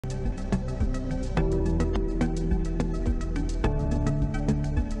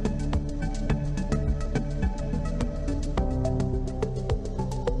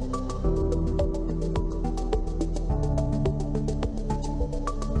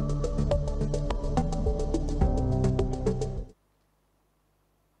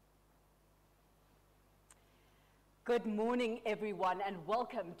Good morning, everyone, and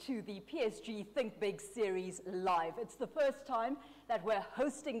welcome to the PSG Think Big series live. It's the first time that we're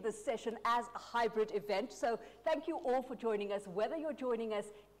hosting this session as a hybrid event, so thank you all for joining us, whether you're joining us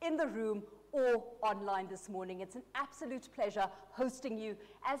in the room or online this morning. It's an absolute pleasure hosting you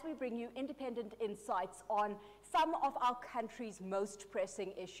as we bring you independent insights on some of our country's most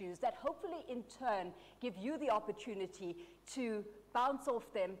pressing issues that hopefully in turn give you the opportunity to bounce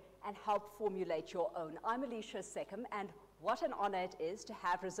off them and help formulate your own. I'm Alishia Seckam, and what an honor it is to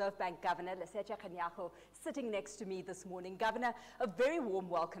have Reserve Bank Governor Lesetja Kganyago sitting next to me this morning. Governor, a very warm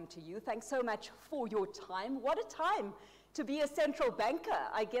welcome to you. Thanks so much for your time. What a time to be a central banker,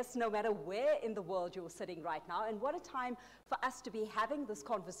 I guess, no matter where in the world you're sitting right now. And what a time for us to be having this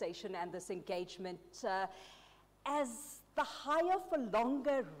conversation and this engagement as the higher for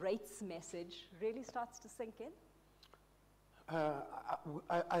longer rates message really starts to sink in.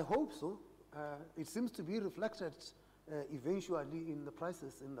 I hope so. It seems to be reflected eventually in the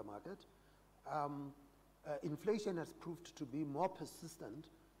prices in the market. Inflation has proved to be more persistent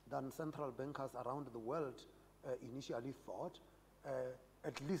than central bankers around the world initially thought,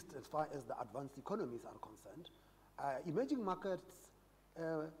 at least as far as the advanced economies are concerned. Emerging markets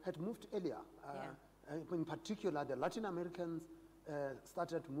had moved earlier. In particular, the Latin Americans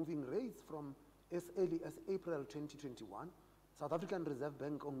started moving rates from as early as April 2021. South African Reserve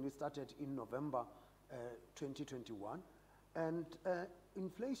Bank only started in November 2021. And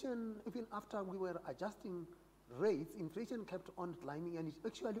inflation, even after we were adjusting rates, inflation kept on climbing, and it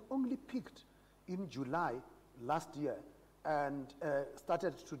actually only peaked in July last year and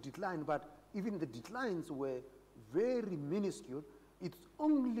started to decline. But even the declines were very minuscule. It's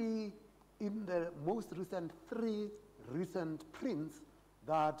only in the most recent 3 recent prints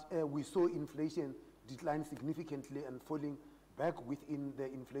that we saw inflation decline significantly and falling back within the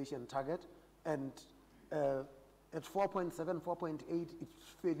inflation target. And at 4.7, 4.8, it's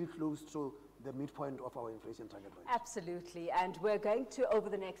fairly close to the midpoint of our inflation target range. Absolutely, and we're going to, over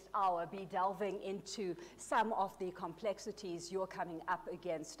the next hour, be delving into some of the complexities you're coming up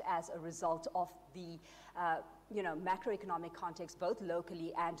against as a result of the macroeconomic context, both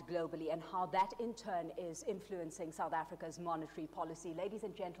locally and globally, and how that in turn is influencing South Africa's monetary policy. Ladies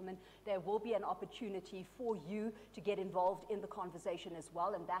and gentlemen, there will be an opportunity for you to get involved in the conversation as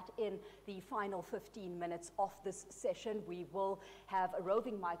well, and that in the final 15 minutes of this session. We will have a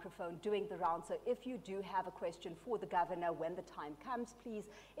roving microphone doing the round, so if you do have a question for the governor when the time comes, please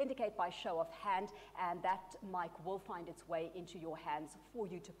indicate by show of hand, and that mic will find its way into your hands for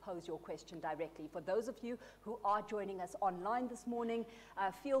you to pose your question directly. For those of you who are joining us online this morning,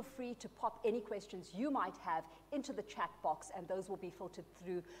 feel free to pop any questions you might have into the chat box, and those will be filtered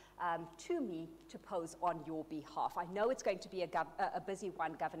through to me to pose on your behalf. I know it's going to be a busy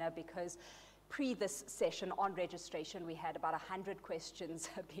one, Governor, because pre this session on registration, we had about 100 questions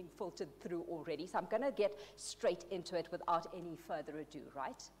being filtered through already. So I'm going to get straight into it without any further ado,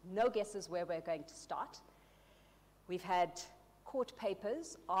 right? No guesses where we're going to start. We've had court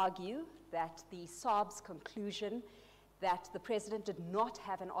papers argue that the SARB's conclusion that the president did not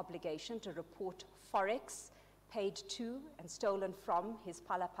have an obligation to report forex paid to and stolen from his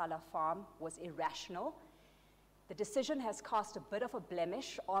Palapala farm was irrational. The decision has cast a bit of a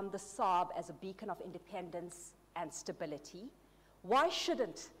blemish on the SARB as a beacon of independence and stability. Why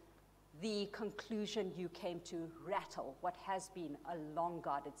shouldn't the conclusion you came to rattle what has been a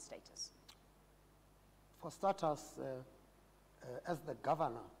long-guarded status? For starters, as the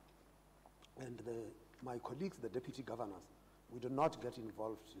governor and my colleagues, the deputy governors, we do not get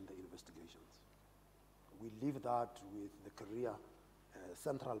involved in the investigations. We leave that with the career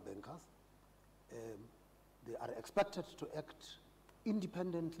central bankers. They are expected to act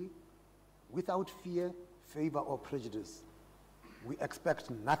independently, without fear, favor, or prejudice. We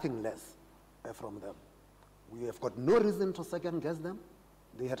expect nothing less from them. We have got no reason to second guess them.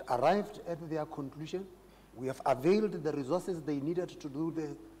 They had arrived at their conclusion. We have availed the resources they needed to do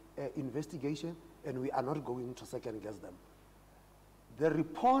the investigation, and we are not going to second guess them. The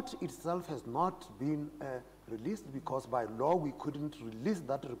report itself has not been released because by law we couldn't release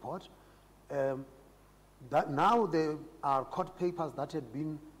that report. That now there are court papers that had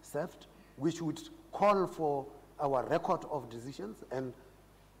been served, which would call for our record of decisions, and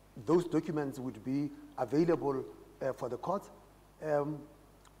those documents would be available for the court.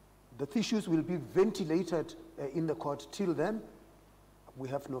 The issues will be ventilated in the court. Till then, we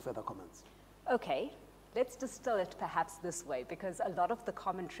have no further comments. Okay, let's distill it perhaps this way, because a lot of the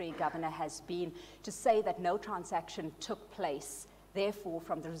commentary, Governor, has been to say that no transaction took place Therefore,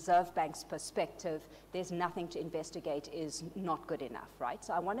 from the Reserve Bank's perspective, there's nothing to investigate is not good enough, right?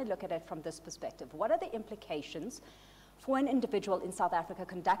 So I want to look at it from this perspective. What are the implications for an individual in South Africa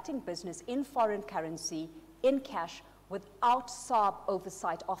conducting business in foreign currency, in cash, without SARB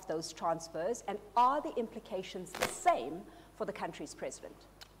oversight of those transfers? And are the implications the same for the country's president?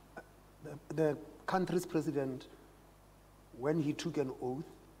 The country's president, when he took an oath,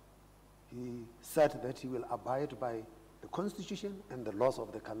 he said that he will abide by the constitution and the laws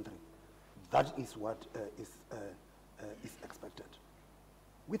of the country. That is what is expected.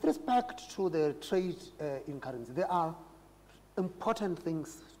 With respect to the trade in currency, there are important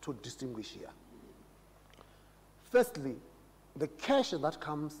things to distinguish here. Firstly, the cash that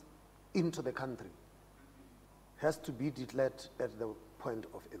comes into the country has to be declared at the point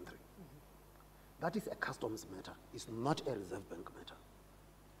of entry. That is a customs matter. It's not a Reserve Bank matter.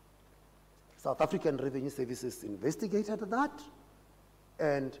 South African Revenue Services investigated that,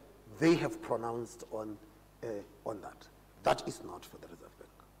 and they have pronounced on that. That is not for the Reserve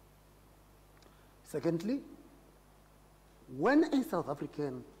Bank. Secondly, when a South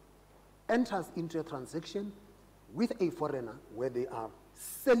African enters into a transaction with a foreigner where they are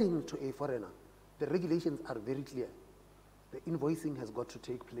selling to a foreigner, the regulations are very clear. The invoicing has got to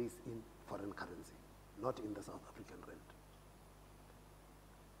take place in foreign currency, not in the South African rand.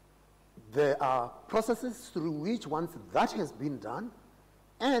 There are processes through which, once that has been done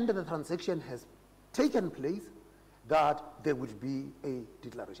and the transaction has taken place, that there would be a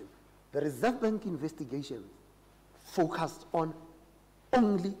declaration. The Reserve Bank investigation focused on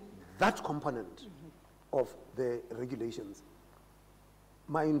only that component of the regulations.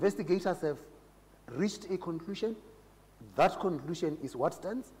 My investigators have reached a conclusion. That conclusion is what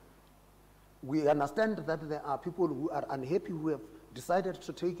stands. We understand that there are people who are unhappy, who have decided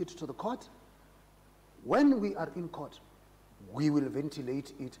to take it to the court. When we are in court, we will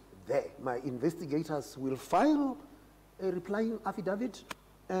ventilate it there. My investigators will file a replying affidavit,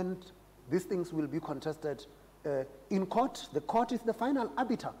 and these things will be contested in court. The court is the final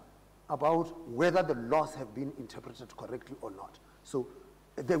arbiter about whether the laws have been interpreted correctly or not. So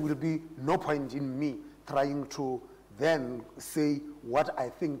there will be no point in me trying to then say what I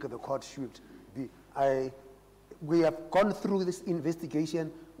think the court should be. We have gone through this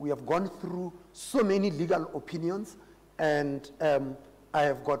investigation. We have gone through so many legal opinions, and I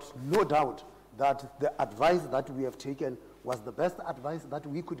have got no doubt that the advice that we have taken was the best advice that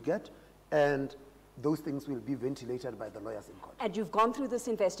we could get, and those things will be ventilated by the lawyers in court. And you've gone through this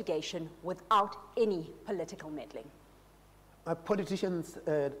investigation without any political meddling? Politicians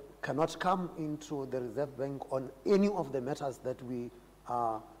cannot come into the Reserve Bank on any of the matters that we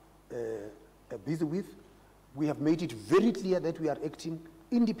are busy with. We have made it very clear that we are acting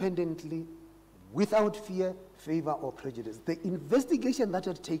independently, without fear, favor, or prejudice. The investigation that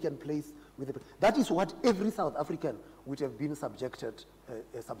had taken place, that is what every South African would have been subjected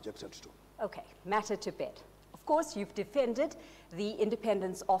to. Okay, matter to bed. Of course, you've defended the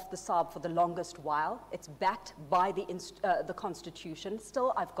independence of the SARB for the longest while. It's backed by the Constitution.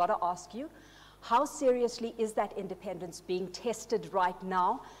 Still, I've got to ask you, how seriously is that independence being tested right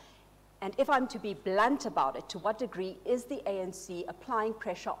now? And if I'm to be blunt about it, to what degree is the ANC applying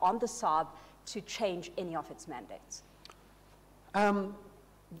pressure on the SARB to change any of its mandates?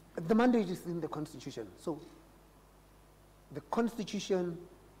 The mandate is in the Constitution. So the Constitution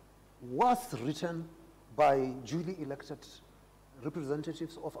was written by duly elected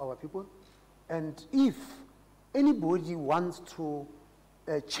representatives of our people. And if anybody wants to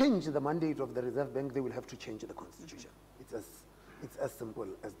change the mandate of the Reserve Bank, they will have to change the Constitution. It's as simple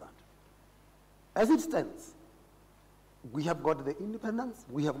as that. As it stands, we have got the independence,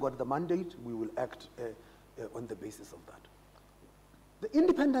 we have got the mandate, we will act on the basis of that. The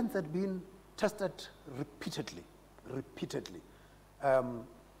independence had been tested repeatedly.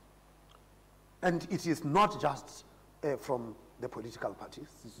 And it is not just from the political parties.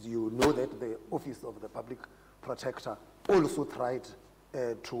 You know that the Office of the Public Protector also tried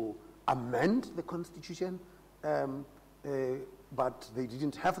to amend the Constitution, but they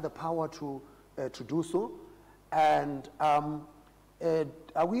didn't have the power to do so. And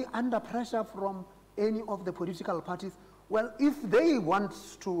are we under pressure from any of the political parties? Well, if they want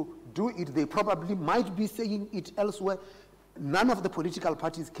to do it, they probably might be saying it elsewhere. None of the political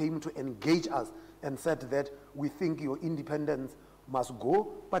parties came to engage us and said that we think your independence must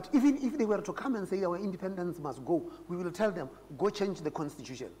go. But even if they were to come and say our independence must go, we will tell them, go change the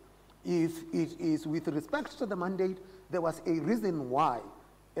Constitution. If it is with respect to the mandate, there was a reason why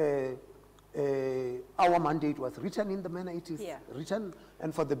our mandate was written in the manner it is written,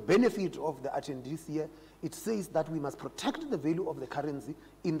 and for the benefit of the attendees here, It says that we must protect the value of the currency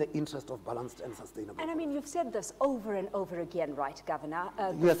in the interest of balanced and sustainable. And I mean, you've said this over and over again, right, Governor?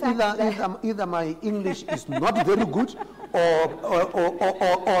 Yes, either my English is not very good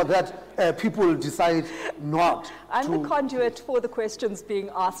or that people decide not I'm the conduit for the questions being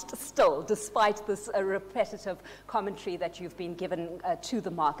asked still, despite this repetitive commentary that you've been given to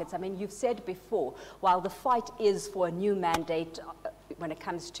the markets. I mean, you've said before, while the fight is for a new mandate when it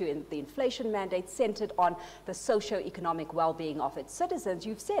comes to the inflation mandate centered on the socio-economic well-being of its citizens,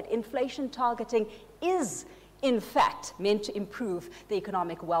 you've said inflation targeting is in fact meant to improve the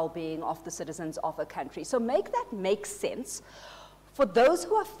economic well-being of the citizens of a country. So make that make sense. For those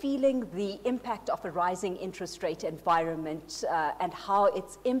who are feeling the impact of a rising interest rate environment and how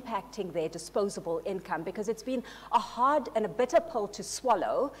it's impacting their disposable income, because it's been a hard and a bitter pill to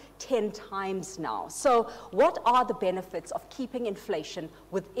swallow 10 times now. So what are the benefits of keeping inflation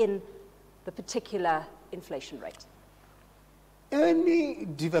within the particular inflation rate? Any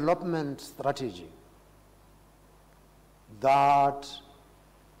development strategy that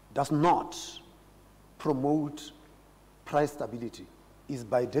does not promote price stability is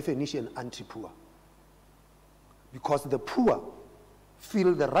by definition anti-poor, because the poor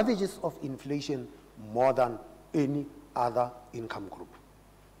feel the ravages of inflation more than any other income group.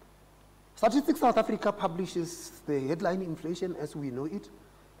 Statistics South Africa publishes the headline inflation as we know it,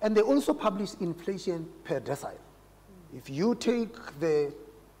 and they also publish inflation per decile. If you take the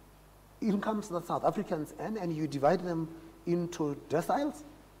incomes that South Africans earn and you divide them into deciles,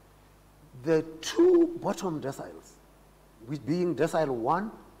 the two bottom deciles, with being decile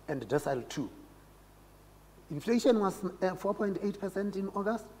 1 and decile 2. Inflation was 4.8% in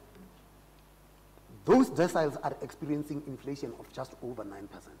August. Those deciles are experiencing inflation of just over 9%,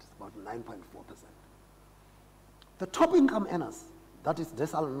 about 9.4%. The top income earners, that is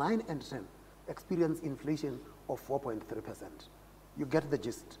decile 9 and 10, experience inflation of 4.3%. You get the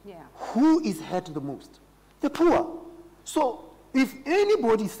gist. Yeah. Who is hurt the most? The poor. So if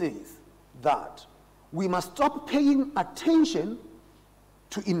anybody says that we must stop paying attention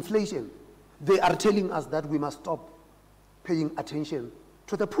to inflation, they are telling us that we must stop paying attention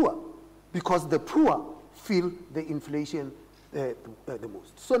to the poor, because the poor feel the inflation the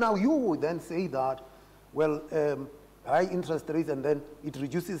most. So now you would then say that, well, high interest rates and then it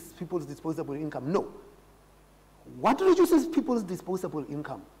reduces people's disposable income. No. What reduces people's disposable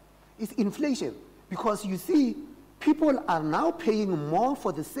income is inflation, because you see, people are now paying more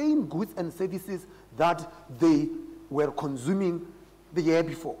for the same goods and services that they were consuming the year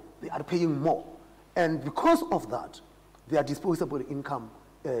before. They are paying more. And because of that, their disposable income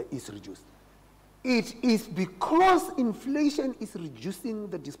is reduced. It is because inflation is reducing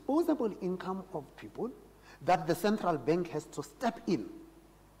the disposable income of people that the central bank has to step in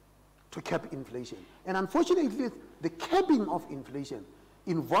to cap inflation. And unfortunately, the capping of inflation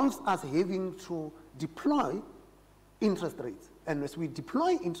involves us having to deploy interest rates. And as we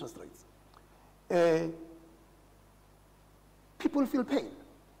deploy interest rates, people feel pain.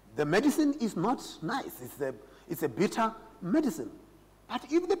 The medicine is not nice. It's a bitter medicine. But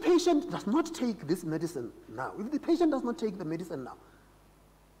if the patient does not take this medicine now, if the patient does not take the medicine now,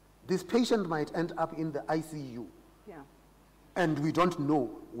 this patient might end up in the ICU. Yeah. And we don't know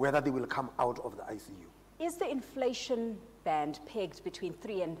whether they will come out of the ICU. Is the inflation band pegged between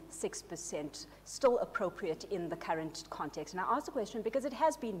 3 and 6% still appropriate in the current context? And I ask the question because it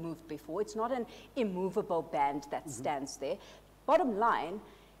has been moved before. It's not an immovable band that stands there. Bottom line,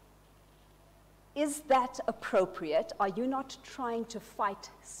 is that appropriate? Are you not trying to fight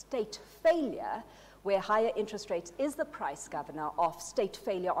state failure, where higher interest rates is the price, Governor, of state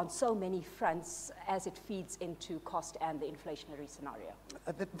failure on so many fronts as it feeds into cost and the inflationary scenario?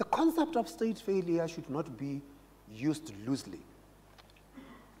 The concept of state failure should not be used loosely.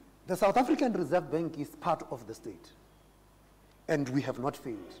 The South African Reserve Bank is part of the state, and we have not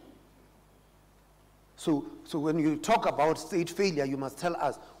failed. So when you talk about state failure, you must tell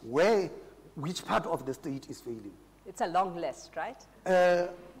us which part of the state is failing. It's a long list, right?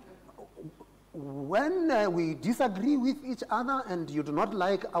 When we disagree with each other and you do not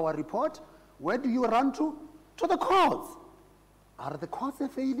like our report, where do you run to? To the courts. Are the courts a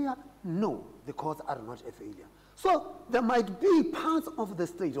failure? No, the courts are not a failure. So there might be parts of the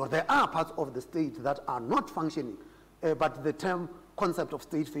state, or there are parts of the state that are not functioning, but the term concept of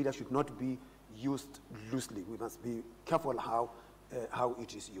state failure should not be used loosely. We must be careful how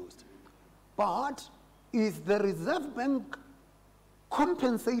it is used. But is the Reserve Bank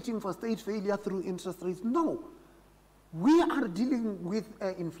compensating for state failure through interest rates? No. We are dealing with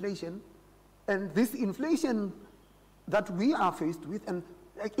inflation, and this inflation that we are faced with, and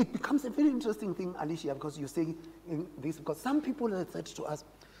it becomes a very interesting thing, Alishia, because you say this, because some people have said to us,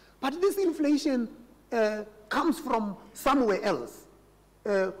 but this inflation comes from somewhere else.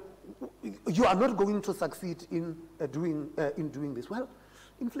 You are not going to succeed in doing this. Well,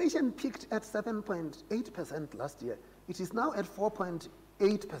 inflation peaked at 7.8% last year. It is now at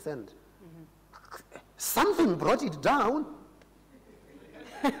 4.8%. Something brought it down.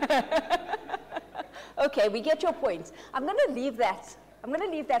 Okay, we get your point. I'm going to leave that. I'm going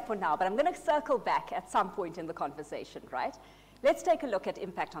to leave that for now, but I'm going to circle back at some point in the conversation, right? Let's take a look at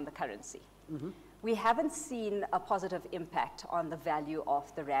impact on the currency. We haven't seen a positive impact on the value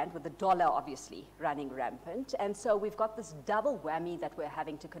of the rand, with the dollar obviously running rampant. And so we've got this double whammy that we're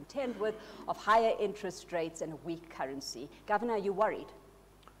having to contend with of higher interest rates and a weak currency. Governor, are you worried?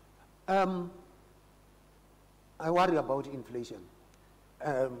 I worry about inflation.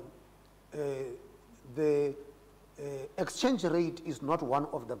 The exchange rate is not one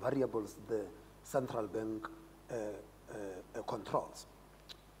of the variables the central bank controls.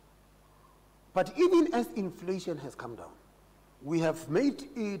 But even as inflation has come down, we have made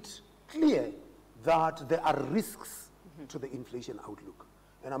it clear that there are risks to the inflation outlook.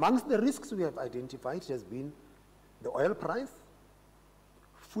 And amongst the risks we have identified has been the oil price,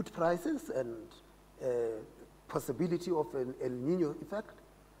 food prices, and possibility of an El Nino effect.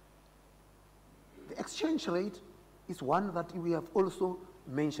 The exchange rate is one that we have also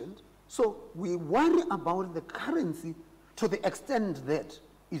mentioned. So we worry about the currency to the extent that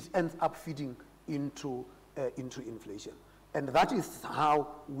it ends up feeding into inflation, and that is how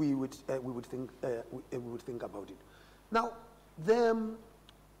we would think about it. Now, the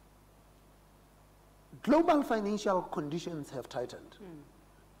global financial conditions have tightened.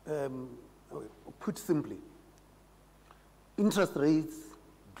 Put simply, interest rates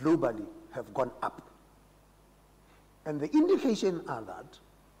globally have gone up, and the indications are that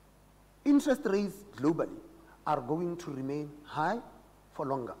interest rates globally are going to remain high for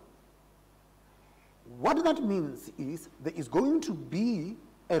longer. What that means is there is going to be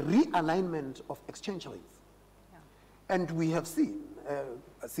a realignment of exchange rates. Yeah. And we have seen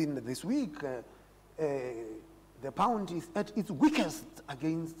this week, the pound is at its weakest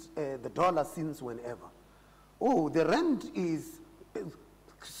against the dollar since whenever. Oh, the rand is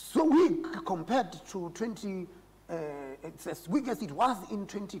so weak compared to it's as weak as it was in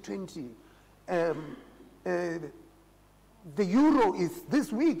 2020. The euro is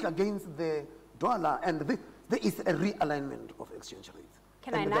this week against the dollar, and there is a realignment of exchange rates.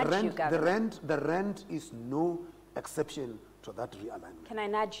 Can I nudge you, Governor? The rand is no exception to that realignment. Can I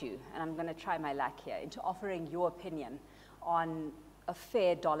nudge you, and I'm going to try my luck here, into offering your opinion on a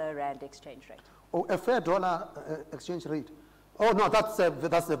fair dollar-rand exchange rate? Oh, a fair dollar exchange rate? Oh no, that's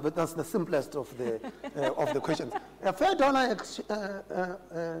the simplest of the of the questions. A fair dollar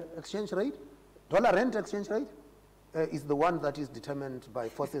exchange rate, dollar-rand exchange rate, is the one that is determined by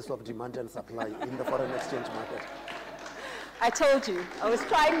forces of demand and supply in the foreign exchange market. I told you, I was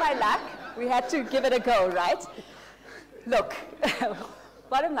trying my luck. We had to give it a go, right? Look,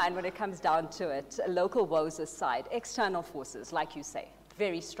 bottom line when it comes down to it, local woes aside, external forces, like you say,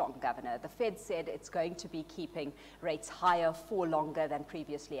 very strong, Governor. The Fed said it's going to be keeping rates higher for longer than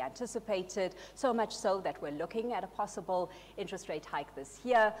previously anticipated, so much so that we're looking at a possible interest rate hike this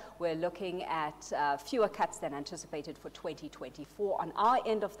year. We're looking at fewer cuts than anticipated for 2024. On our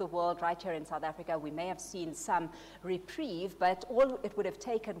end of the world, right here in South Africa, we may have seen some reprieve, but all it would have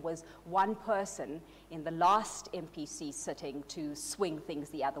taken was one person in the last MPC sitting to swing things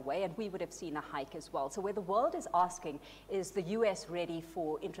the other way, and we would have seen a hike as well. So where the world is asking, is the US ready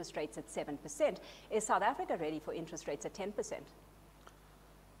for interest rates at 7%? Is South Africa ready for interest rates at 10%?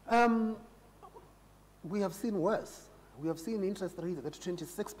 We have seen worse. We have seen interest rates at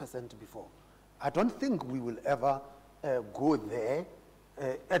 26% before. I don't think we will ever go there,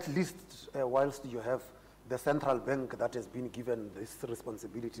 at least whilst you have the central bank that has been given this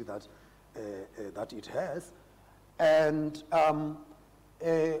responsibility that it has. And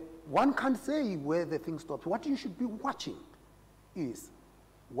one can't say where the thing stops. What you should be watching is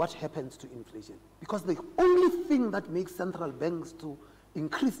what happens to inflation. Because the only thing that makes central banks to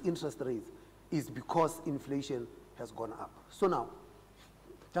increase interest rates is because inflation has gone up. So now,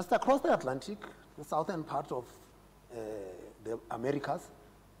 just across the Atlantic, the southern part of the Americas,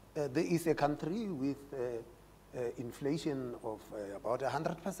 there is a country with inflation of about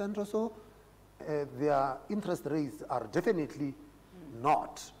 100% or so. Their interest rates are definitely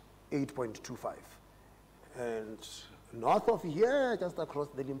not 8.25. And north of here, just across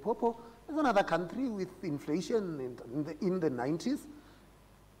the Limpopo, there's another country with inflation in the 90s.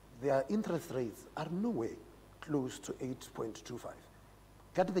 Their interest rates are nowhere close to 8.25.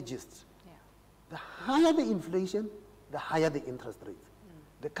 Get the gist. Yeah. The higher the inflation, the higher the interest rates.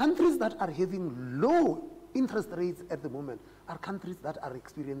 The countries that are having low interest rates at the moment are countries that are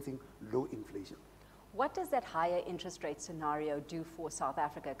experiencing low inflation. What does that higher interest rate scenario do for South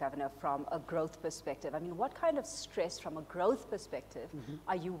Africa, Governor, from a growth perspective? I mean, what kind of stress from a growth perspective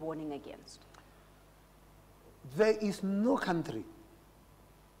are you warning against? There is no country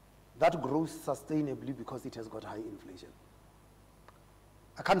that grows sustainably because it has got high inflation.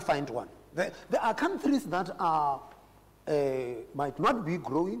 I can't find one. There are countries that are, might not be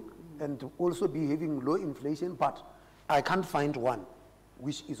growing and also be having low inflation, but I can't find one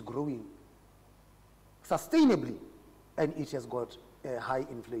which is growing sustainably and it has got high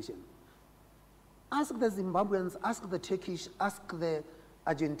inflation. Ask the Zimbabweans, ask the Turkish, ask the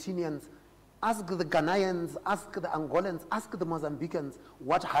Argentinians, ask the Ghanaians, ask the Angolans, ask the Mozambicans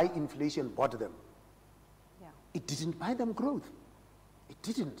what high inflation bought them. Yeah. It didn't buy them growth. It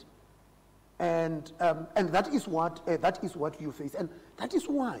didn't. And that is what you face. And that is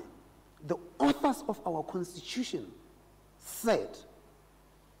why the authors of our Constitution said,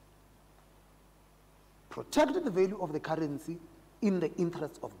 protect the value of the currency in the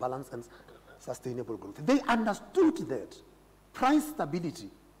interest of balance and sustainable growth. They understood that price stability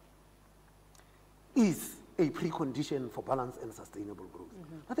is a precondition for balance and sustainable growth.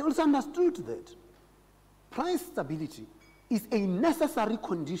 But they also understood that price stability is a necessary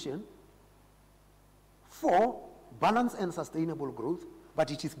condition for balance and sustainable growth,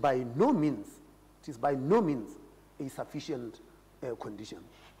 but it is by no means a sufficient condition.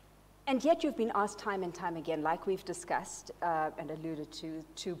 And yet you've been asked time and time again, like we've discussed and alluded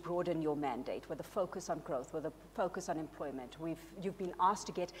to broaden your mandate with a focus on growth, with a focus on employment. You've been asked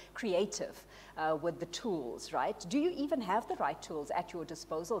to get creative with the tools, right? Do you even have the right tools at your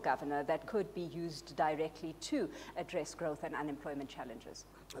disposal, Governor, that could be used directly to address growth and unemployment challenges?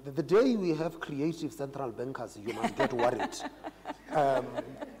 The day we have creative central bankers, you must get worried.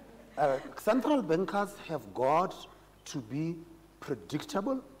 Central bankers have got to be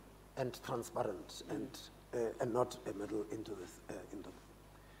predictable and transparent and not a meddle into this.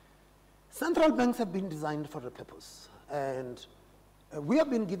 Central banks have been designed for a purpose, and we have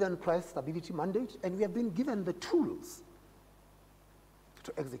been given price stability mandate, and we have been given the tools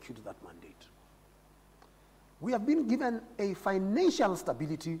to execute that mandate. We have been given a financial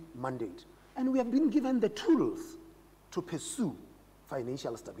stability mandate, and we have been given the tools to pursue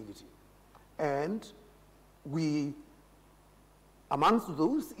financial stability. And amongst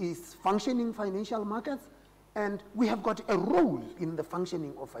those is functioning financial markets, and we have got a role in the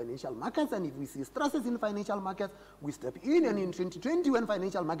functioning of financial markets, and if we see stresses in financial markets, we step in, and in 2020 when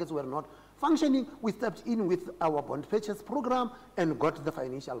financial markets were not functioning, we stepped in with our bond purchase program and got the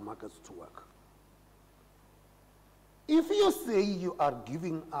financial markets to work. If you say you are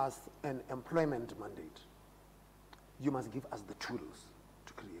giving us an employment mandate, you must give us the tools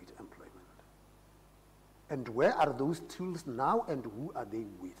to create employment. And where are those tools now, and who are they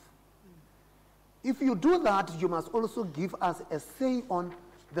with? If you do that, you must also give us a say on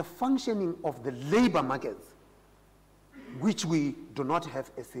the functioning of the labor markets, which we do not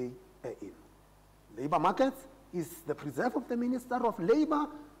have a say in. Labor markets is the preserve of the Minister of Labor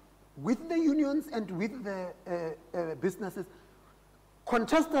with the unions and with the businesses.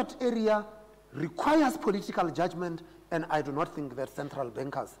 Contested area requires political judgment, and I do not think that central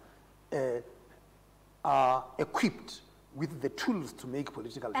bankers are equipped with the tools to make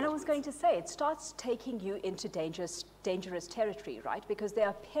political judgments. And I was going to say, it starts taking you into dangerous territory, right? Because there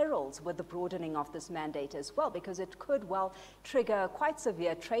are perils with the broadening of this mandate as well, because it could well trigger quite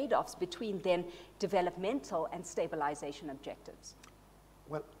severe trade-offs between then developmental and stabilization objectives.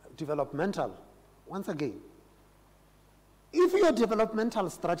 Well, developmental, once again, if your developmental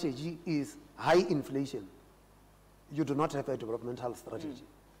strategy is high inflation, you do not have a developmental strategy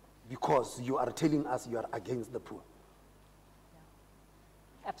because you are telling us you are against the poor.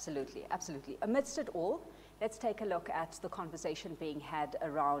 Absolutely, absolutely. Amidst it all, let's take a look at the conversation being had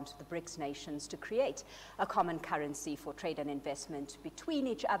around the BRICS nations to create a common currency for trade and investment between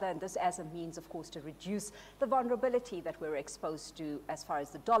each other, and this as a means, of course, to reduce the vulnerability that we're exposed to as far as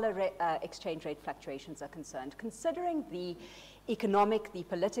the dollar exchange rate fluctuations are concerned. Considering the economic, the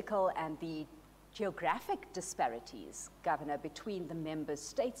political, and the geographic disparities, Governor, between the member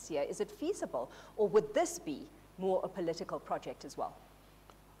states here, is it feasible, or would this be more a political project as well?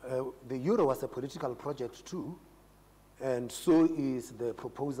 The euro was a political project too, and so is the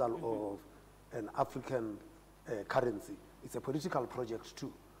proposal of an African currency. It's a political project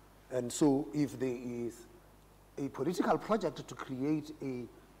too. And so if there is a political project to create a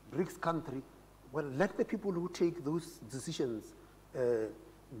BRICS country, well, let the people who take those decisions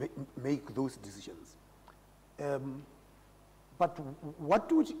make those decisions. But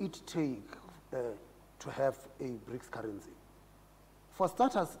what would it take to have a BRICS currency? For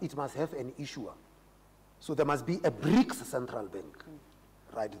starters, it must have an issuer. So there must be a BRICS central bank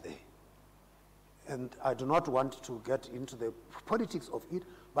right there. And I do not want to get into the politics of it,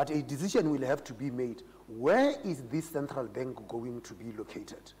 but a decision will have to be made. Where is this central bank going to be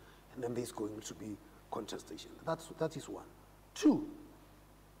located? And then there's going to be contestation. That is one. Two,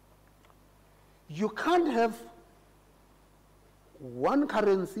 you can't have one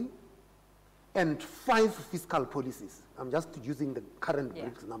currency and 5 fiscal policies. I'm just using the current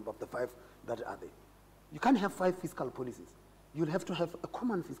BRICS number of the 5 that are there. You can't have 5 fiscal policies. You'll have to have a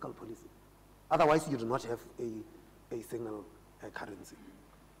common fiscal policy. Otherwise, you do not have a single currency.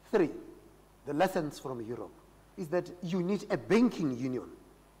 3, the lessons from Europe is that you need a banking union.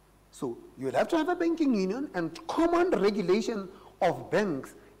 So you'll have to have a banking union and common regulation of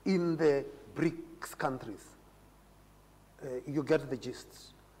banks in the BRICS countries. You get the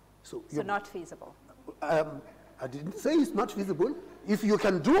gist. So not feasible. I didn't say it's not feasible. If you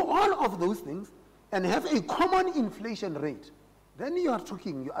can do all of those things and have a common inflation rate, then you are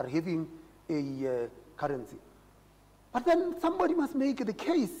talking, you are having a currency. But then somebody must make the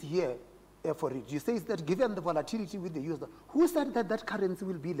case here for it. You say that given the volatility with the US dollar, who said that that currency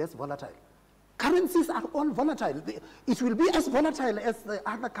will be less volatile? Currencies are all volatile. It will be as volatile as the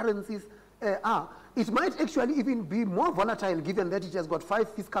other currencies are. It might actually even be more volatile given that it has got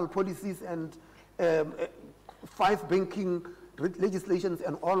 5 fiscal policies and 5 banking legislations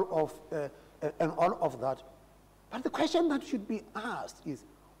and all of that. But the question that should be asked is,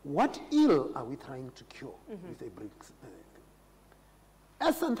 what ill are we trying to cure with a BRICS?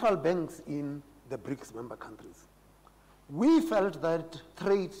 As central banks in the BRICS member countries, we felt that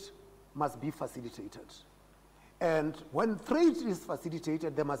trade must be facilitated. And when trade is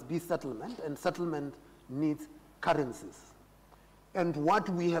facilitated, there must be settlement, and settlement needs currencies. And what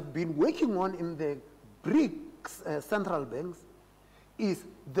we have been working on in the BRICS central banks is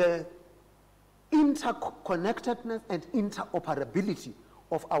the interconnectedness and interoperability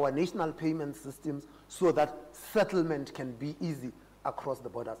of our national payment systems so that settlement can be easy across the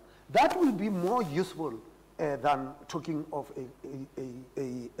borders. That will be more useful than talking of a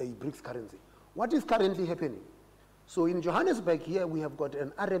BRICS currency. What is currently happening? So in Johannesburg here, we have got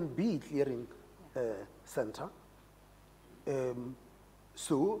an RMB clearing center.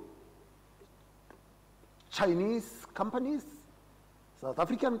 So Chinese companies, South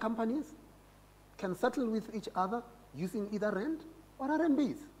African companies can settle with each other using either rand or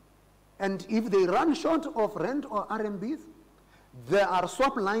RMBs. And if they run short of rand or RMBs, there are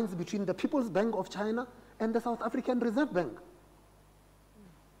swap lines between the People's Bank of China and the South African Reserve Bank.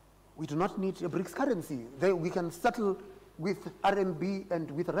 We do not need a BRICS currency. We can settle with RMB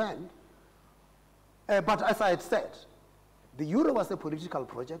and with rand. But as I had said, the euro was a political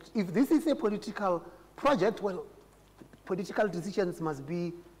project. If this is a political project, well, political decisions must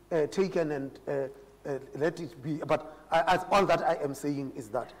be taken and let it be. But all that I am saying is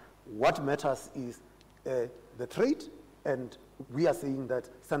that what matters is the trade, and we are saying that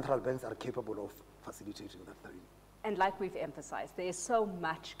central banks are capable of facilitating that trade. And like we've emphasized, there is so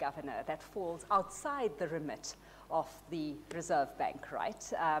much, Governor, that falls outside the remit of the Reserve Bank,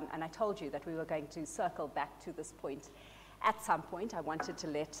 right? And I told you that we were going to circle back to this point. At some point, I wanted to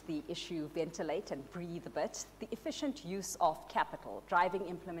let the issue ventilate and breathe a bit. The efficient use of capital, driving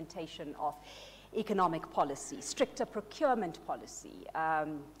implementation of economic policy, stricter procurement policy, a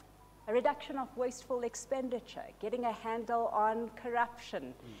reduction of wasteful expenditure, getting a handle on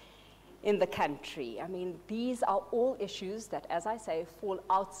corruption in the country. I mean, these are all issues that, as I say, fall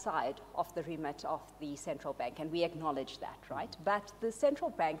outside of the remit of the central bank, and we acknowledge that, right? But the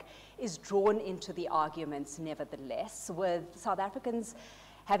central bank is drawn into the arguments nevertheless, with South Africans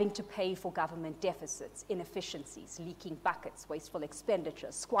having to pay for government deficits, inefficiencies, leaking buckets, wasteful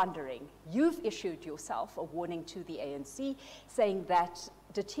expenditure, squandering. You've issued yourself a warning to the ANC saying that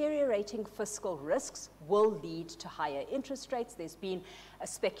deteriorating fiscal risks will lead to higher interest rates. There's been a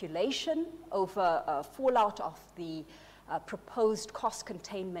speculation over fallout of the proposed cost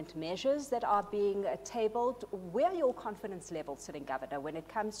containment measures that are being tabled. Where are your confidence levels sitting, Governor, when it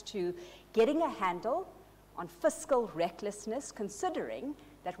comes to getting a handle on fiscal recklessness, considering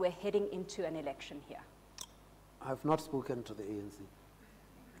that we're heading into an election here? I've not spoken to the ANC.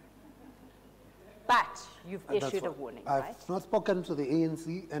 But you've issued a warning, right? I've not spoken to the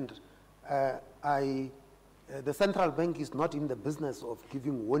ANC, and the central bank is not in the business of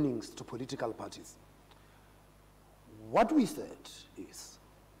giving warnings to political parties. What we said is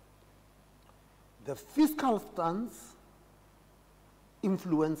the fiscal stance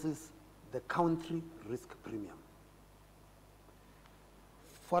influences the country risk premium.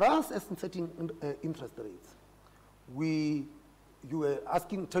 For us, as in setting interest rates, you were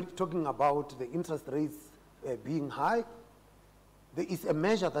talking about the interest rates being high. There is a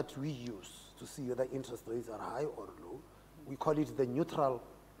measure that we use to see whether interest rates are high or low. We call it the neutral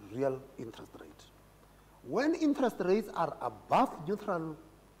real interest rate. When interest rates are above neutral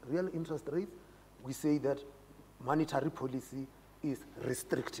real interest rates, we say that monetary policy is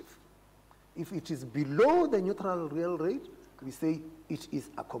restrictive. If it is below the neutral real rate, we say it is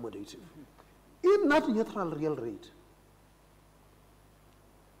accommodative. In that neutral real rate,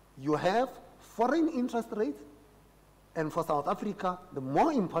 you have foreign interest rates, and for South Africa, the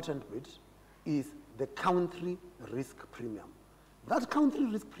more important bit is the country risk premium. That country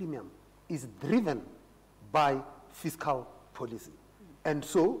risk premium is driven by fiscal policy. And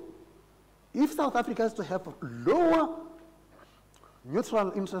so, if South Africa has to have lower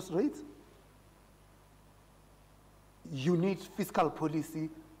neutral interest rates, you need fiscal policy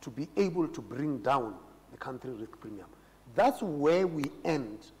to be able to bring down the country risk premium. That's where we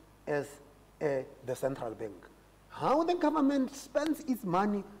end as the central bank. How the government spends its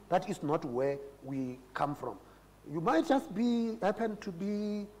money, that is not where we come from. You might just happen to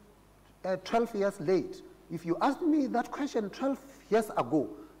be 12 years late. If you asked me that question 12 years ago,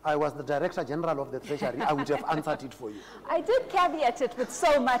 I was the Director General of the Treasury, I would have answered it for you. I did caveat it with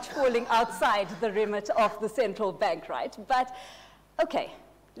so much falling outside the remit of the central bank, right? But, okay,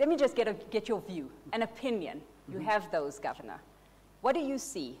 let me just get your view, an opinion. You have those, Governor. What do you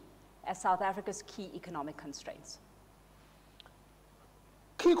see as South Africa's key economic constraints?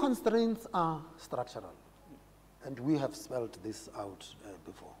 Key constraints are structural, and we have spelled this out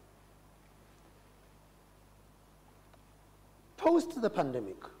before. Post the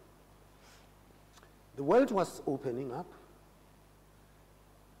pandemic, the world was opening up.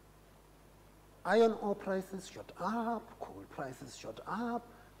 Iron ore prices shot up, coal prices shot up,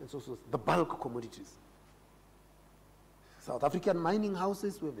 and so the bulk commodities. South African mining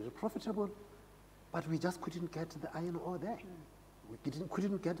houses were very profitable, but we just couldn't get the iron ore there. We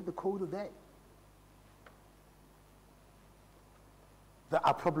couldn't get the coal there. There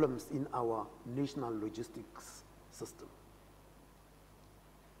are problems in our national logistics system.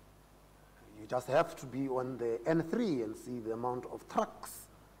 You just have to be on the N3 and see the amount of trucks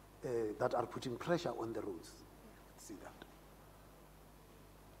that are putting pressure on the roads. See that.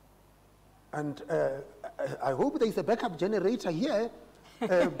 And I hope there is a backup generator here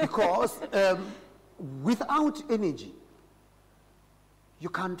because without energy, you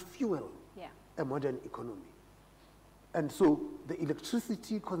can't fuel a modern economy. And so the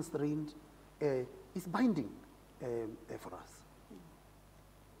electricity constraint is binding for us.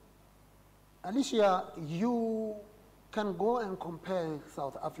 Alishia, you can go and compare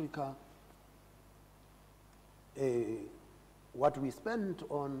South Africa, what we spend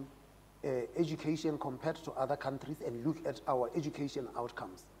on education compared to other countries, and look at our education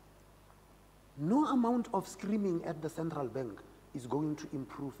outcomes. No amount of screaming at the central bank is going to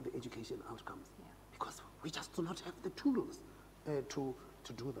improve the education outcomes because we just do not have the tools to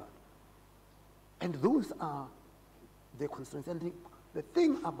do that. And those are the constraints. And the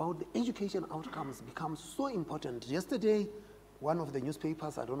thing about the education outcomes becomes so important. Yesterday, one of the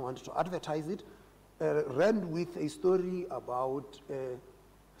newspapers, I don't want to advertise it, ran with a story about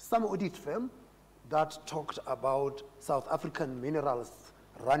some audit firm that talked about South African minerals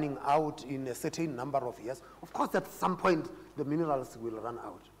running out in a certain number of years. Of course, at some point, the minerals will run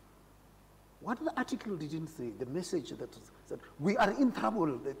out. What the article didn't say, the message that said, we are in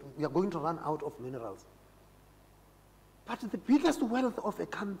trouble, that we are going to run out of minerals. But the biggest wealth of a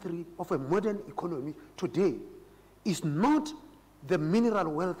country, of a modern economy today, is not the mineral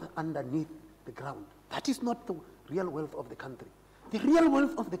wealth underneath the ground. That is not the real wealth of the country. The real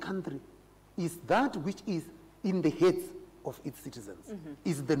wealth of the country is that which is in the heads of its citizens,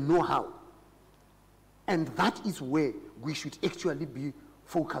 is the know-how. And that is where we should actually be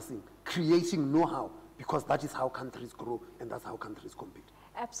focusing, creating know-how, because that is how countries grow and that's how countries compete.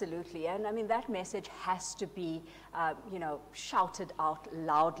 Absolutely, and I mean that message has to be, shouted out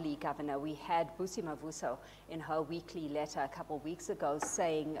loudly, Governor. We had Busi Mavuso in her weekly letter a couple of weeks ago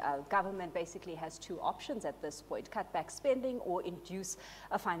saying government basically has two options at this point: cut back spending or induce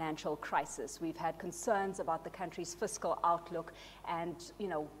a financial crisis. We've had concerns about the country's fiscal outlook and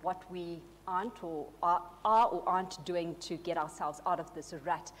what we aren't or are or aren't doing to get ourselves out of this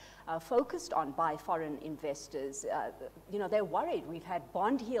rut focused on by foreign investors. They're worried. We've had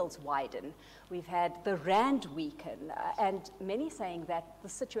bond yields widen. We've had the rand weaken. And many saying that the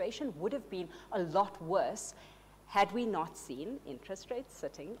situation would have been a lot worse had we not seen interest rates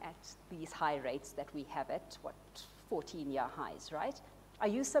sitting at these high rates that we have at, 14-year highs, right? Are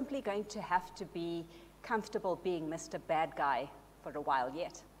you simply going to have to be comfortable being Mr. Bad Guy for a while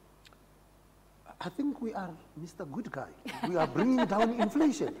yet? I think we are Mr. Good Guy. We are bringing down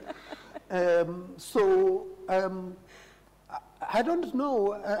inflation. I don't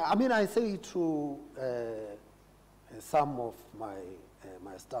know. I mean, I say to some of my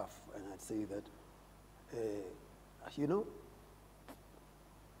staff, and I'd say that, you know,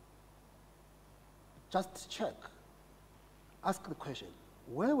 just check. Ask the question,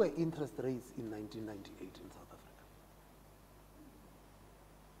 where were interest rates in 1998 in South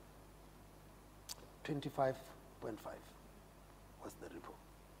Africa? 25.5 was the repo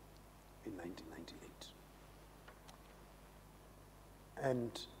in 1998.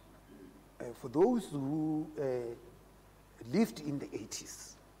 And for those who lived in the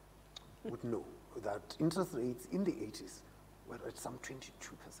 80s would know that interest rates in the 80s were at some 22%.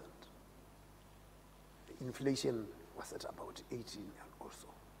 Inflation was at about 18 or so.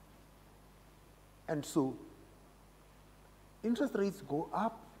 And so interest rates go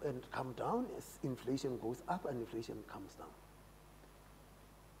up and come down as inflation goes up and inflation comes down.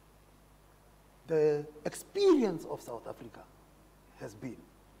 The experience of South Africa has been,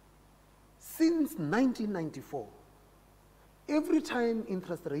 since 1994, every time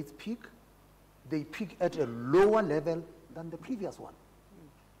interest rates peak, they peak at a lower level than the previous one.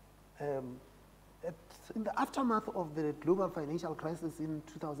 In the aftermath of the global financial crisis in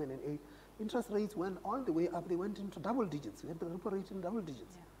 2008, interest rates went all the way up. They went into double digits. We had the repo rate in double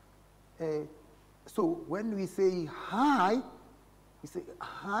digits. Yeah. So when we say high, we say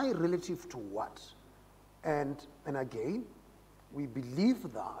high relative to what? And again, we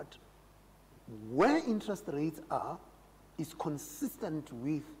believe that where interest rates are is consistent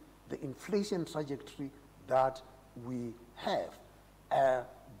with the inflation trajectory that we have.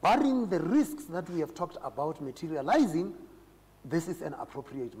 Barring the risks that we have talked about materializing, this is an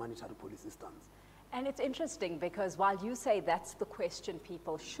appropriate monetary policy stance. And it's interesting because while you say that's the question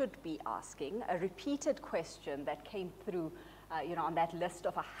people should be asking, a repeated question that came through on that list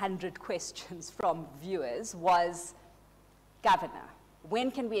of 100 questions from viewers was, Governor,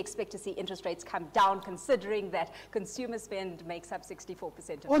 when can we expect to see interest rates come down, considering that consumer spend makes up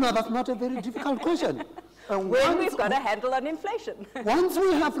 64% of Oh, no, that's not a very difficult question. When we've got a handle on inflation. Once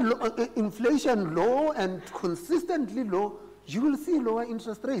we have inflation low and consistently low, you will see lower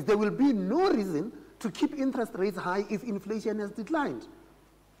interest rates. There will be no reason to keep interest rates high if inflation has declined.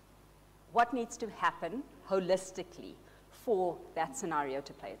 What needs to happen holistically for that scenario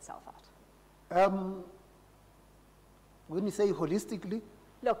to play itself out? When you say holistically,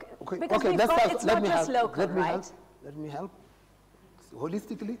 look, okay, because it's not just local, right? Let me help. So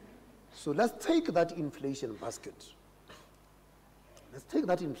holistically, so let's take that inflation basket. Let's take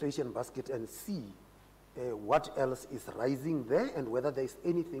that inflation basket and see what else is rising there and whether there's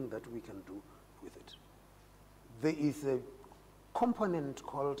anything that we can do with it. There is a component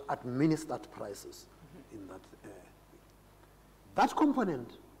called administered prices in that. That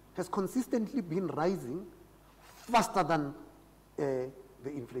component has consistently been rising faster than the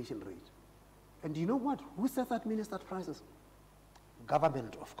inflation rate. And you know what? Who sets administered prices?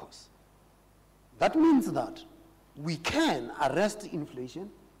 Government, of course. That means that we can arrest inflation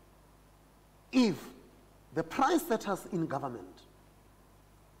if the price setters in government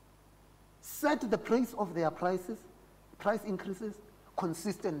set the price of their price increases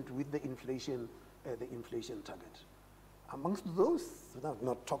consistent with the inflation target. Amongst those,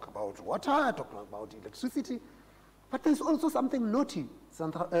 not talk about water, talk about electricity, but there's also something naughty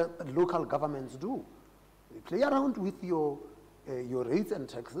local governments do. They play around with your rates and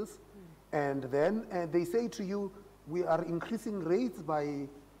taxes, and then they say to you, we are increasing rates by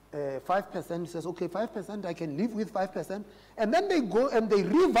 5%. Says, okay, 5%, I can live with 5%. And then they go and they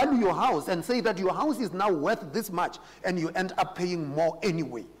revalue your house and say that your house is now worth this much, and you end up paying more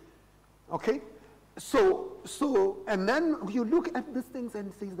anyway. Okay? So, and then you look at these things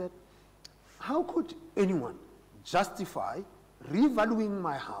and say that, how could anyone justify revaluing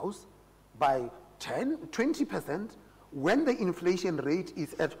my house by 10, 20% when the inflation rate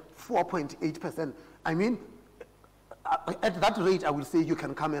is at 4.8%? I mean, at that rate, I will say you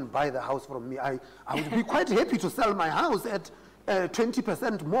can come and buy the house from me. I would be quite happy to sell my house at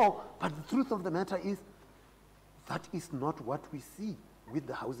 20% more, but the truth of the matter is that is not what we see with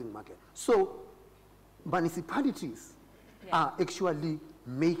the housing market. So municipalities are actually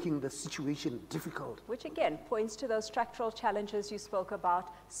making the situation difficult. Which again points to those structural challenges you spoke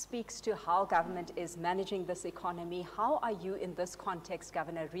about, speaks to how government is managing this economy. How are you in this context,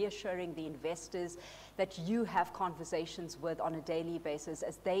 Governor, reassuring the investors that you have conversations with on a daily basis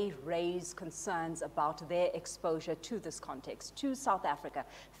as they raise concerns about their exposure to this context, to South Africa,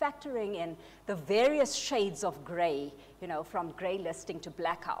 factoring in the various shades of grey, you know, from grey listing to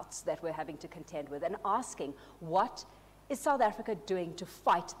blackouts that we're having to contend with, and asking what is South Africa doing to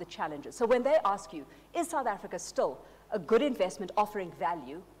fight the challenges? So when they ask you, is South Africa still a good investment offering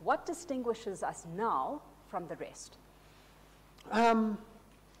value, what distinguishes us now from the rest?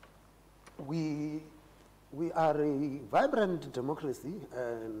 We are a vibrant democracy,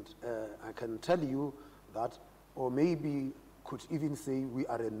 and I can tell you that, or maybe could even say we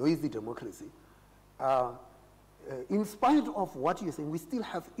are a noisy democracy. In spite of what you're saying, we still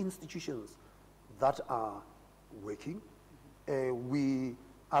have institutions that are working. We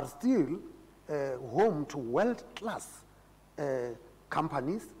are still home to world-class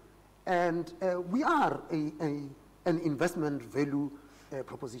companies, and we are an investment value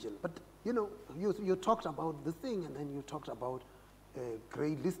proposition. But you know, you talked about the thing, and then you talked about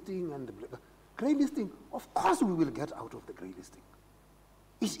grey listing and the grey listing. Of course, we will get out of the grey listing.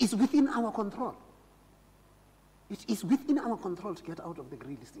 It is within our control. It is within our control to get out of the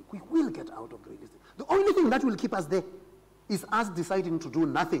grey listing. We will get out of grey listing. The only thing that will keep us there is us deciding to do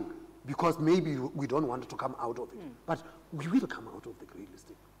nothing because maybe we don't want to come out of it. But we will come out of the grey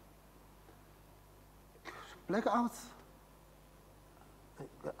listing. Blackouts,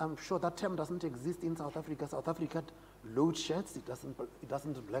 I'm sure that term doesn't exist in South Africa. South Africa load sheds, it doesn't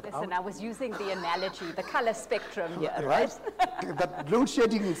black out. Listen, I was using the analogy, the color spectrum here, right? That load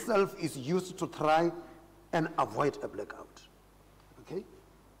shedding itself is used to try and avoid a blackout, okay?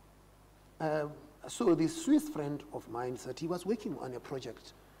 So this Swiss friend of mine said he was working on a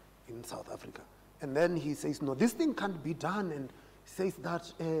project in South Africa. And then he says, no, this thing can't be done. And says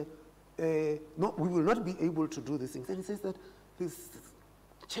that, no, we will not be able to do these things. And he says that these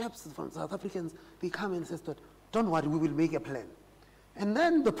chaps from South Africans, they come and says that, don't worry, we will make a plan. And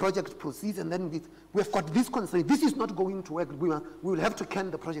then the project proceeds, and then we've got this constraint. This is not going to work. We will have to can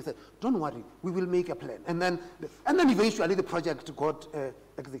the project. Say, don't worry, we will make a plan. And then eventually the project got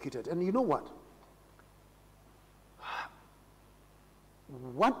executed. And you know what?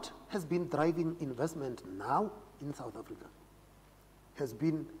 What has been driving investment now in South Africa has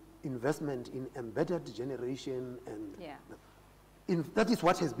been investment in embedded generation, and that is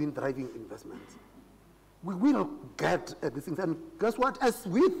what has been driving investment. We will get these things, and guess what? As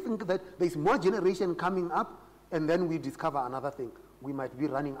we think that there's more generation coming up, and then we discover another thing, we might be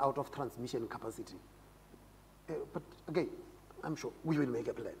running out of transmission capacity. But again, I'm sure we will make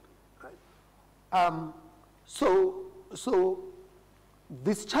a plan, right? So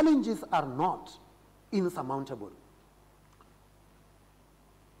these challenges are not insurmountable.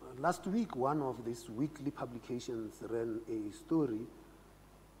 Last week, one of these weekly publications ran a story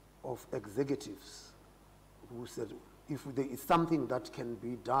of executives who said if there is something that can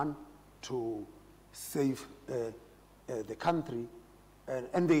be done to save the country,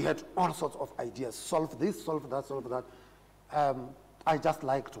 and they had all sorts of ideas, solve this, solve that, solve that. I just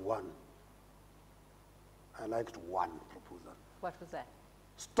liked one. I liked one proposal. What was that?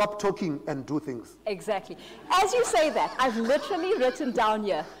 Stop talking and do things. Exactly. As you say that, I've literally written down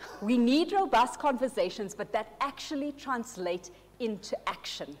here, we need robust conversations, but that actually translate into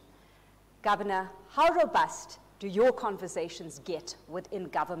action. Governor, how robust do your conversations get within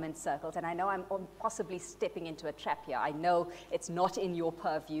government circles? And I know I'm possibly stepping into a trap here. I know it's not in your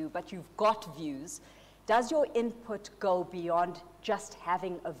purview, but you've got views. Does your input go beyond just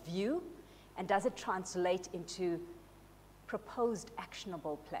having a view? And does it translate into proposed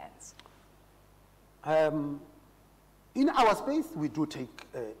actionable plans? In our space, we do take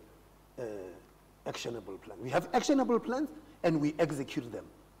actionable plans. We have actionable plans, and we execute them.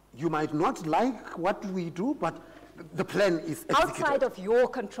 You might not like what we do, but the plan is executed. Outside of your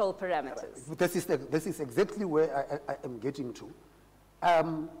control parameters. This is exactly where I am getting to.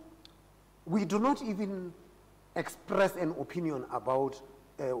 We do not even express an opinion about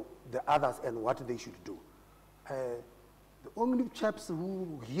the others and what they should do. The only chaps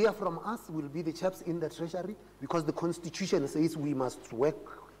who hear from us will be the chaps in the Treasury, because the Constitution says we must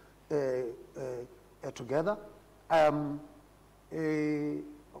work together.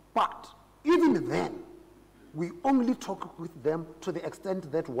 But even then, we only talk with them to the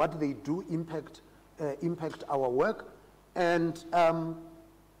extent that what they do impact our work. And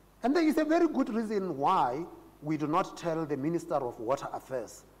there is a very good reason why we do not tell the Minister of Water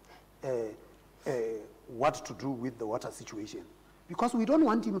Affairs what to do with the water situation. Because we don't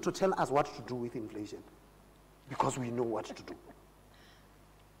want him to tell us what to do with inflation, because we know what to do.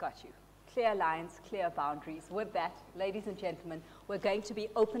 Got you. Clear lines, clear boundaries. With that, ladies and gentlemen, we're going to be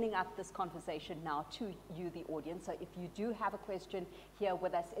opening up this conversation now to you, the audience. So if you do have a question here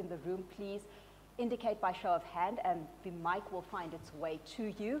with us in the room, please indicate by show of hand, and the mic will find its way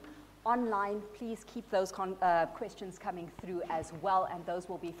to you. Online, please keep those questions coming through as well, and those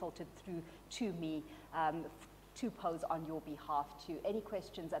will be filtered through to me to pose on your behalf too. Any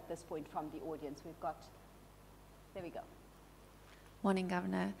questions at this point from the audience? We've got, there we go. Morning,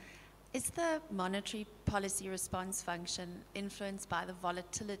 Governor. Is the monetary policy response function influenced by the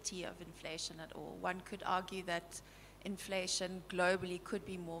volatility of inflation at all? One could argue that inflation globally could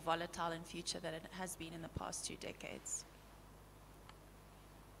be more volatile in future than it has been in the past 2 decades.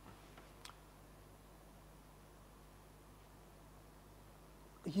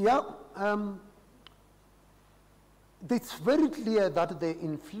 Yeah, it's very clear that the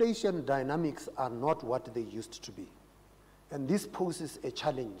inflation dynamics are not what they used to be. And this poses a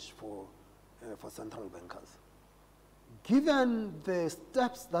challenge for central bankers. Given the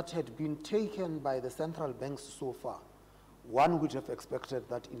steps that had been taken by the central banks so far, one would have expected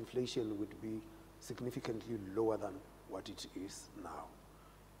that inflation would be significantly lower than what it is now.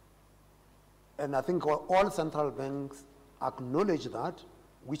 And I think all central banks acknowledge that,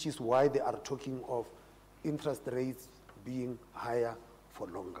 which is why they are talking of interest rates being higher for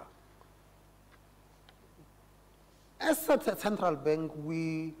longer. As a central bank,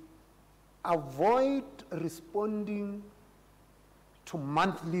 we avoid responding to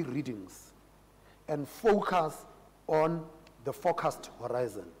monthly readings and focus on the forecast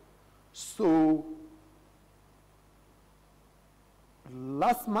horizon. So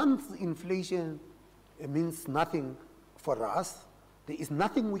last month's inflation means nothing for us. There is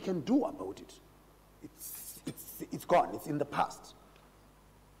nothing we can do about it. It's gone, it's in the past.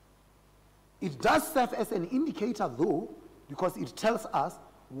 It does serve as an indicator though, because it tells us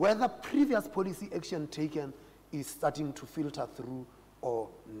whether previous policy action taken is starting to filter through or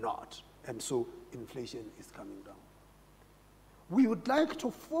not. And so inflation is coming down. We would like to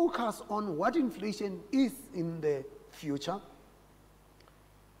focus on what inflation is in the future,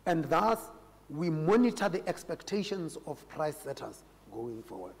 and thus we monitor the expectations of price setters going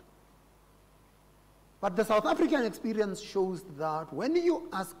forward. But the South African experience shows that when you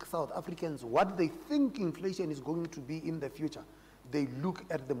ask South Africans what they think inflation is going to be in the future, they look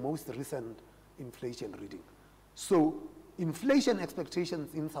at the most recent inflation reading. So inflation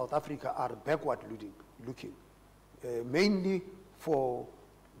expectations in South Africa are backward looking, mainly for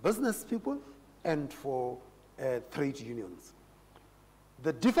business people and for trade unions.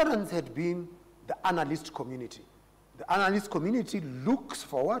 The difference had been the analyst community. The analyst community looks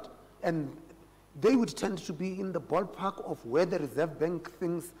forward, and they would tend to be in the ballpark of where the Reserve Bank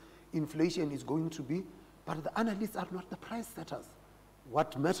thinks inflation is going to be, but the analysts are not the price setters.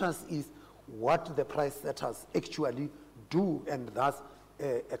 What matters is what the price setters actually do and thus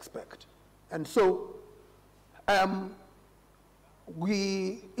expect. And so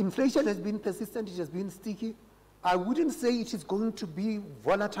inflation has been persistent, it has been sticky. I wouldn't say it is going to be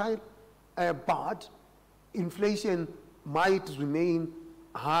volatile, but inflation might remain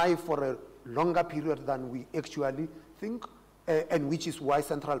high for a longer period than we actually think, and which is why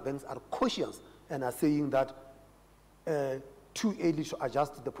central banks are cautious and are saying that too early to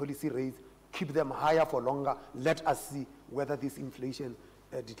adjust the policy rates, keep them higher for longer, let us see whether this inflation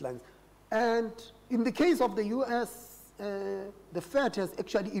declines. And in the case of the US, the Fed has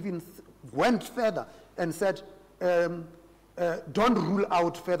actually even went further and said, don't rule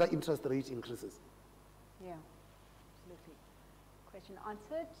out further interest rate increases. Yeah, absolutely. Question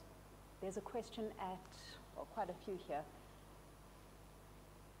answered. There's a question at, well, quite a few here.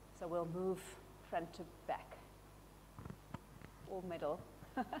 So we'll move front to back. Or middle.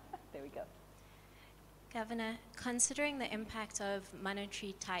 There we go. Governor, considering the impact of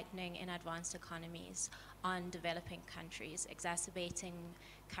monetary tightening in advanced economies on developing countries, exacerbating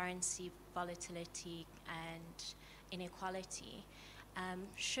currency volatility and inequality,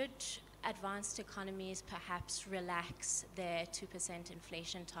 should advanced economies perhaps relax their 2%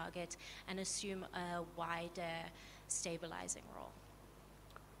 inflation target and assume a wider stabilizing role?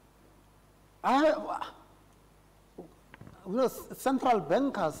 Central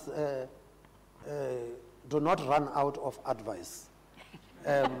bankers do not run out of advice.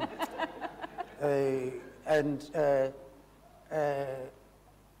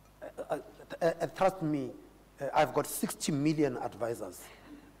 Trust me, I've got 60 million advisors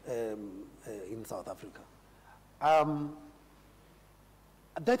in South Africa.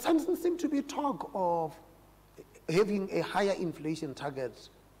 there doesn't seem to be talk of having a higher inflation target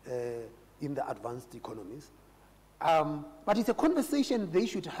in the advanced economies. But it's a conversation they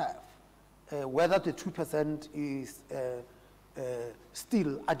should have, whether the 2% is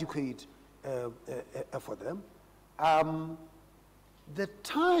still adequate for them. The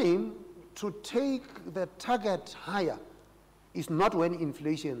time to take the target higher is not when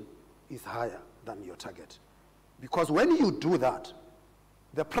inflation is higher than your target. Because when you do that,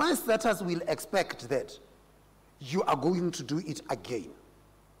 the price setters will expect that you are going to do it again.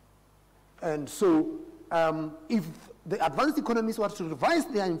 And so if the advanced economies were to revise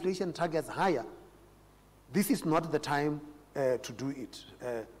their inflation targets higher, this is not the time to do it.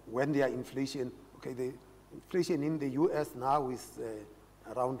 When their inflation, okay, the inflation in the US now is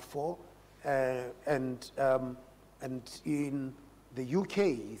around 4, and in the UK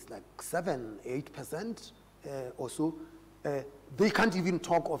it's like 7-8% or so. They can't even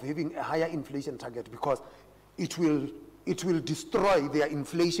talk of having a higher inflation target because it will destroy their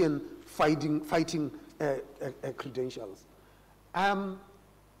inflation fighting credentials.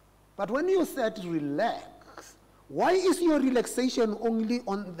 But when you said relax, why is your relaxation only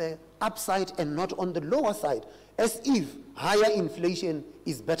on the upside and not on the lower side, as if higher inflation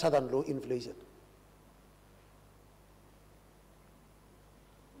is better than low inflation?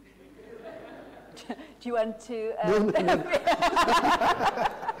 Do you want to? No.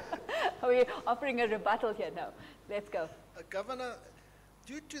 Are we offering a rebuttal here? No. Let's go. Governor,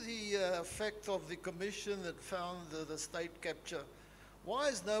 due to the effect of the commission that found the state capture, why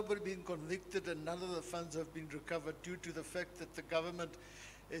has nobody been convicted and none of the funds have been recovered due to the fact that the government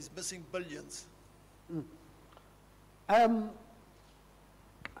is missing billions? I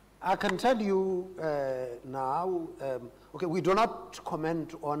can tell you now, okay, we do not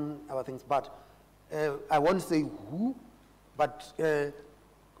comment on our things, but I won't say who, but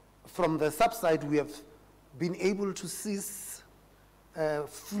from the subside we have been able to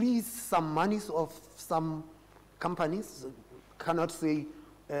freeze some monies of some companies, cannot say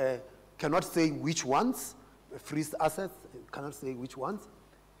which ones, freeze assets, cannot say which ones.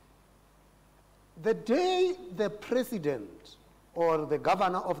 The day the president or the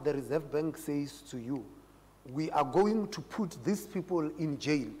governor of the Reserve Bank says to you, we are going to put these people in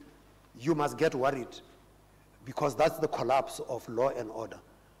jail, you must get worried, because that's the collapse of law and order.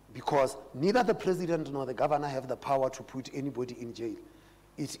 Because neither the president nor the governor have the power to put anybody in jail.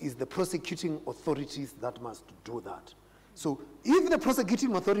 It is the prosecuting authorities that must do that. So if the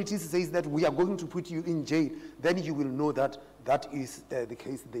prosecuting authorities says that we are going to put you in jail, then you will know that that is the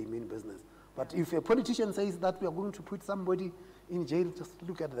case, they mean business. But if a politician says that we are going to put somebody in jail, just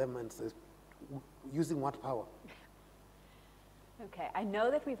look at them and say, using what power? Okay, I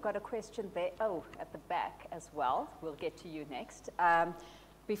know that we've got a question there, at the back as well. We'll get to you next.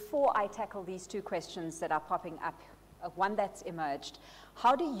 Before I tackle these two questions that are popping up, one that's emerged,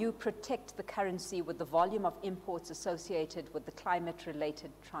 how do you protect the currency with the volume of imports associated with the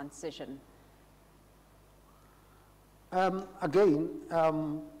climate-related transition?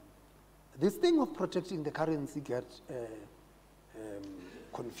 This thing of protecting the currency gets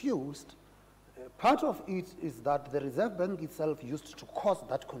confused. Part of it is that the Reserve Bank itself used to cause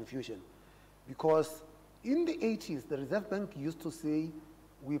that confusion, because in the 80s, the Reserve Bank used to say,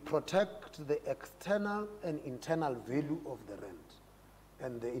 we protect the external and internal value of the rand.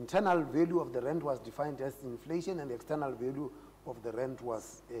 And the internal value of the rand was defined as inflation, and the external value of the rand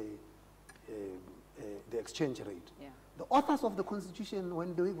was the exchange rate. Yeah. The authors of the Constitution,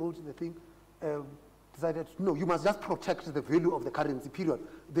 when they wrote the thing, decided, no, you must just protect the value of the currency, period.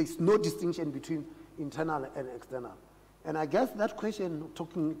 There's no distinction between internal and external. And I guess that question,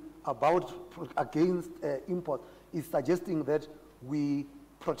 talking about against import, is suggesting that we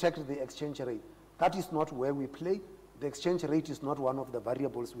protect the exchange rate. That is not where we play. The exchange rate is not one of the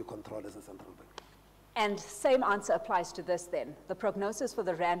variables we control as a central bank. And same answer applies to this then. The prognosis for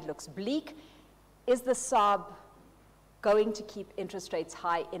the rand looks bleak. Is the SARB going to keep interest rates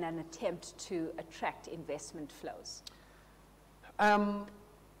high in an attempt to attract investment flows?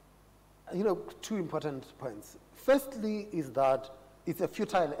 Two important points. Firstly is that it's a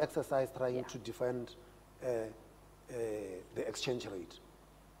futile exercise trying to defend the exchange rate.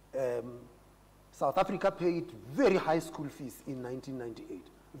 South Africa paid very high school fees in 1998,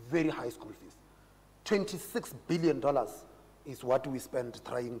 very high school fees. $26 billion is what we spent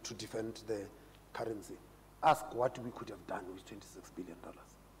trying to defend the currency. Ask what we could have done with $26 billion.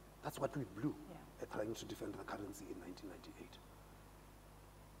 That's what we blew at trying to defend the currency in 1998.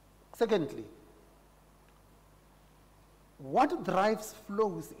 Secondly, what drives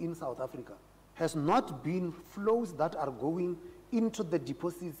flows in South Africa has not been flows that are going into the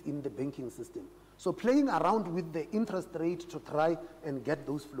deposits in the banking system. So playing around with the interest rate to try and get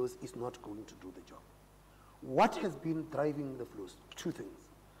those flows is not going to do the job. What has been driving the flows? Two things.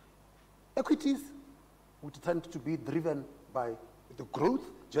 Equities would tend to be driven by the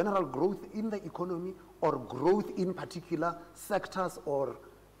growth, general growth in the economy, or growth in particular sectors or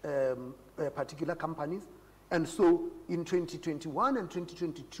particular companies. And so in 2021 and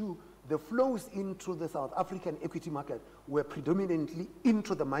 2022, the flows into the South African equity market were predominantly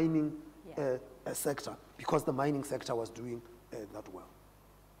into the mining sector, because the mining sector was doing that well.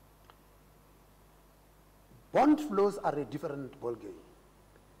 Bond flows are a different ballgame.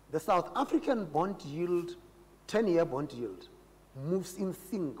 The South African bond yield, 10-year bond yield, moves in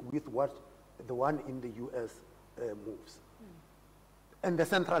sync with what the one in the US moves. And the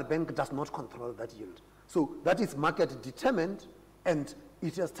central bank does not control that yield. So that is market determined, and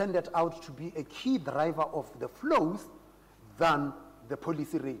it has tended out to be a key driver of the flows than the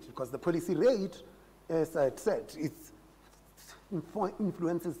policy rate, because the policy rate, as I said, it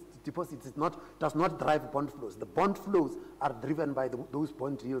influences deposits. It does not drive bond flows. The bond flows are driven by those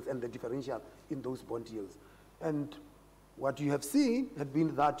bond yields and the differential in those bond yields. And what you have seen had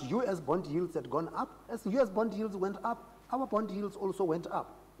been that US bond yields had gone up. As US bond yields went up, our bond yields also went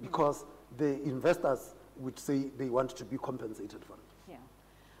up, because the investors would say they want to be compensated for it.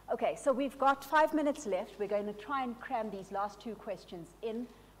 Yeah. Okay, so we've got 5 minutes left. We're going to try and cram these last two questions in.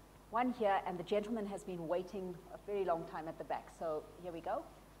 One here, and the gentleman has been waiting a very long time at the back. So here we go.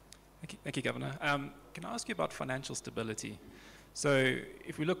 Thank you, Governor. Can I ask you about financial stability? So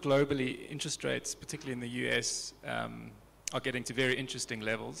if we look globally, interest rates, particularly in the US, are getting to very interesting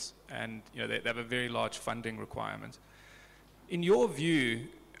levels, and they have a very large funding requirement. In your view,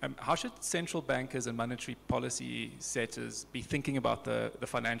 how should central bankers and monetary policy setters be thinking about the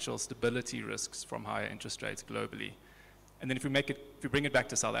financial stability risks from higher interest rates globally? And then if we bring it back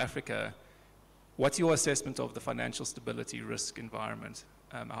to South Africa, what's your assessment of the financial stability risk environment?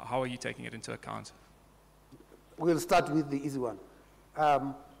 How are you taking it into account? We'll start with the easy one.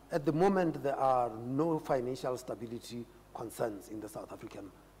 At the moment, there are no financial stability concerns in the South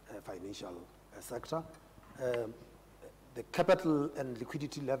African financial sector. The capital and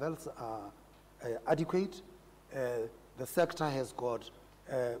liquidity levels are adequate. The sector has got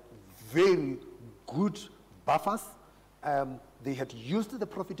very good buffers. They had used the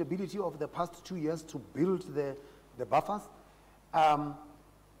profitability of the past 2 years to build the buffers.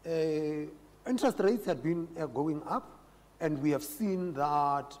 Interest rates have been going up, and we have seen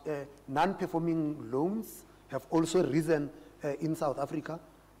that non-performing loans have also risen in South Africa,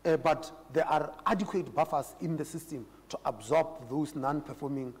 but there are adequate buffers in the system to absorb those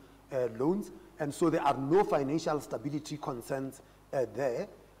non-performing loans, and so there are no financial stability concerns there.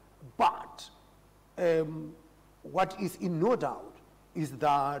 But what is in no doubt is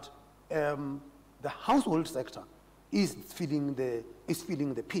that the household sector is feeling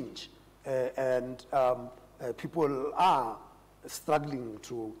the pinch, and people are struggling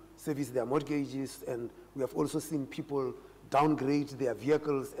to service their mortgages, and we have also seen people downgrade their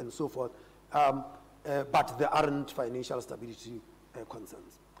vehicles and so forth, but there aren't financial stability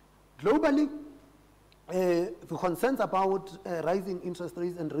concerns. Globally, the concerns about rising interest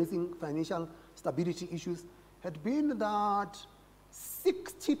rates and raising financial stability issues had been that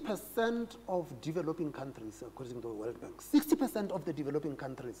 60% of developing countries, according to the World Bank, 60% of the developing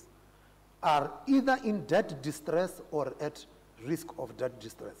countries are either in debt distress or at risk of debt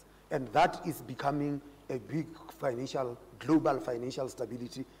distress. And that is becoming a big global financial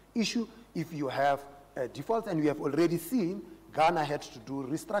stability issue if you have defaults. And we have already seen Ghana had to do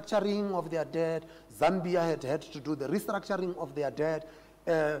restructuring of their debt, Zambia had to do the restructuring of their debt,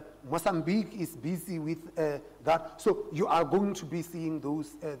 Mozambique is busy with that. So you are going to be seeing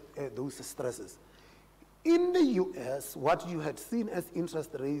those stresses. In the US, what you had seen as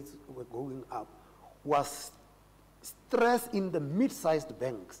interest rates were going up was stress in the mid-sized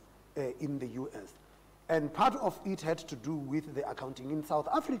banks in the US. And part of it had to do with the accounting. In South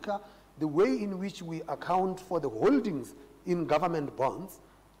Africa, the way in which we account for the holdings in government bonds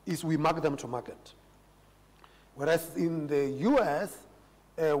is we mark them to market. Whereas in the US,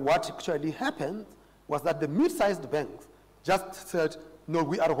 what actually happened was that the mid-sized banks just said, no,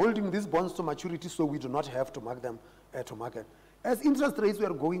 we are holding these bonds to maturity, so we do not have to mark them to market. As interest rates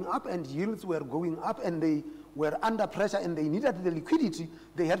were going up and yields were going up and they were under pressure and they needed the liquidity,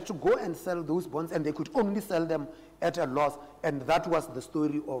 they had to go and sell those bonds, and they could only sell them at a loss. And that was the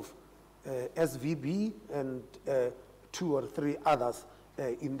story of SVB and 2 or 3 others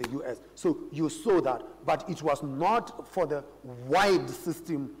in the US. So you saw that, but it was not for the wide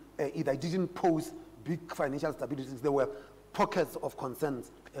system either. It didn't pose big financial stabilities. There were pockets of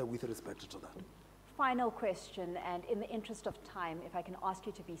concerns with respect to that. Final question, and in the interest of time, if I can ask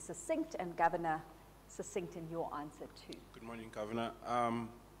you to be succinct, and Governor, succinct in your answer too. Good morning, Governor.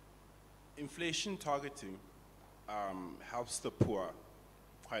 Inflation targeting helps the poor,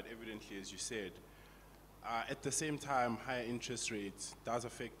 quite evidently, as you said. At the same time, higher interest rates does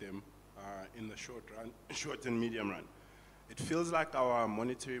affect them in the short and medium run. It feels like our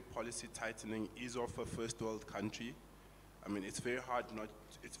monetary policy tightening is of a first world country. I mean, it's very hard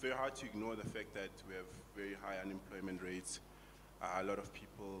to ignore the fact that we have very high unemployment rates. A lot of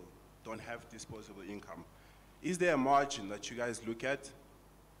people don't have disposable income. Is there a margin that you guys look at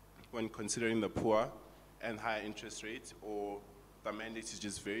when considering the poor and higher interest rates, or the mandate is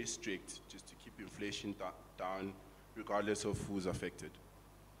just very strict just to keep inflation down regardless of who's affected?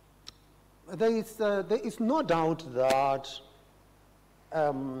 There is no doubt that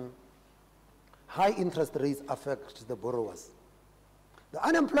high interest rates affect the borrowers. The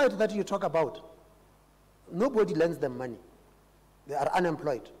unemployed that you talk about, nobody lends them money. They are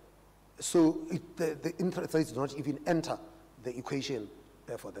unemployed. So the interest rates do not even enter the equation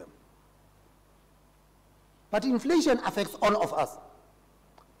for them. But inflation affects all of us.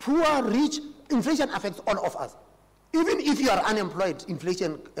 Poor, rich, inflation affects all of us. Even if you are unemployed,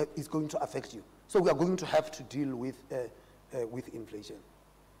 inflation is going to affect you. So we are going to have to deal with inflation.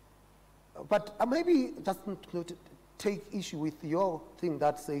 But maybe just to take issue with your thing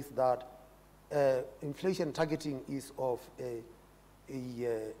that says that inflation targeting is of a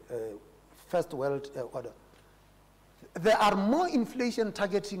first world order. There are more inflation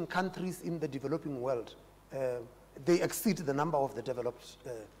targeting countries in the developing world. They exceed the number of the developed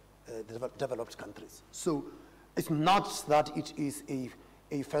countries. So it's not that it is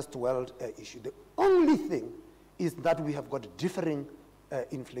a first world issue. The only thing is that we have got differing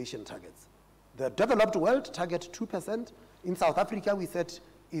inflation targets. The developed world target 2%. In South Africa, we said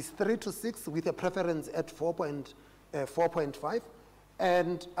is 3 to 6 with a preference at 4.5.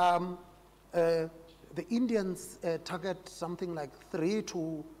 And the Indians target something like 3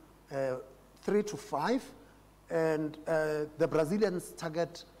 to 5. And the Brazilians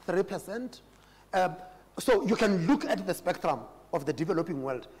target 3%. So you can look at the spectrum of the developing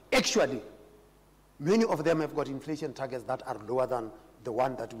world. Actually, many of them have got inflation targets that are lower than the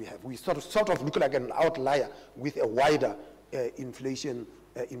one that we have. We sort of look like an outlier with a wider inflation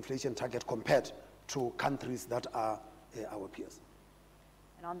target compared to countries that are our peers.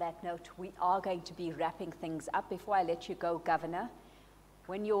 And on that note, we are going to be wrapping things up. Before I let you go, Governor,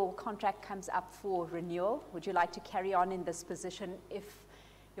 when your contract comes up for renewal, would you like to carry on in this position if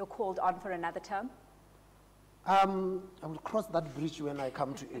you're called on for another term? I will cross that bridge when I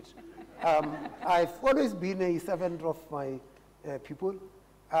come to it. I've always been a servant of my people.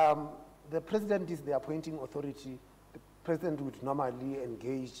 The president is the appointing authority. The president would normally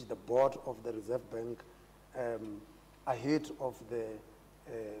engage the board of the Reserve Bank ahead of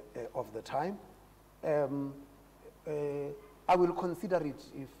the time. I will consider it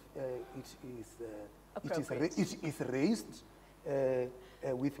if it is raised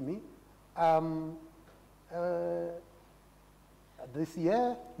with me. This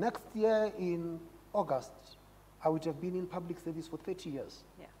year, next year in August, I would have been in public service for 30 years.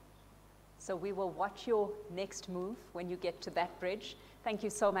 Yeah. So we will watch your next move when you get to that bridge. Thank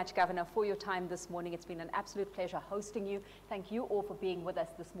you so much, Governor, for your time this morning. It's been an absolute pleasure hosting you. Thank you all for being with us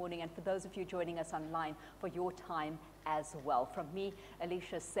this morning, and for those of you joining us online, for your time as well. From me,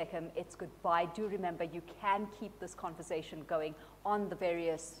 Alishia Seckam, it's goodbye. Do remember, you can keep this conversation going on the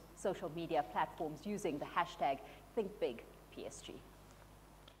various social media platforms using the hashtag Think Big PSG.